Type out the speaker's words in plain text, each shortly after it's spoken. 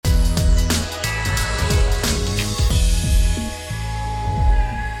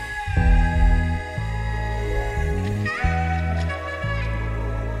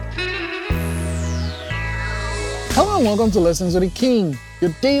welcome to Lessons with the King,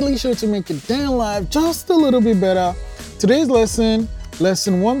 your daily show to make your damn life just a little bit better. Today's lesson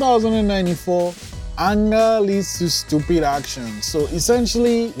 1094, anger leads to stupid actions. So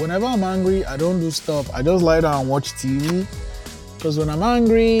essentially, whenever I'm angry, I don't do stuff. I just lie down and watch TV. Because when I'm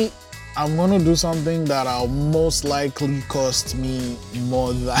angry, I'm going to do something that'll most likely cost me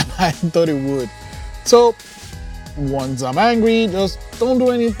more than I thought it would. So once I'm angry, just don't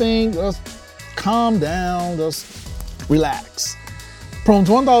do anything. Just calm down. Just relax. Prompt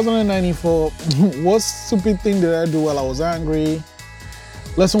 1094. What stupid thing did I do while I was angry?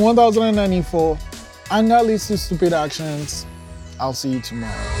 Lesson 1094. Anger leads to stupid actions. I'll see you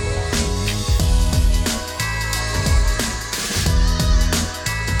tomorrow.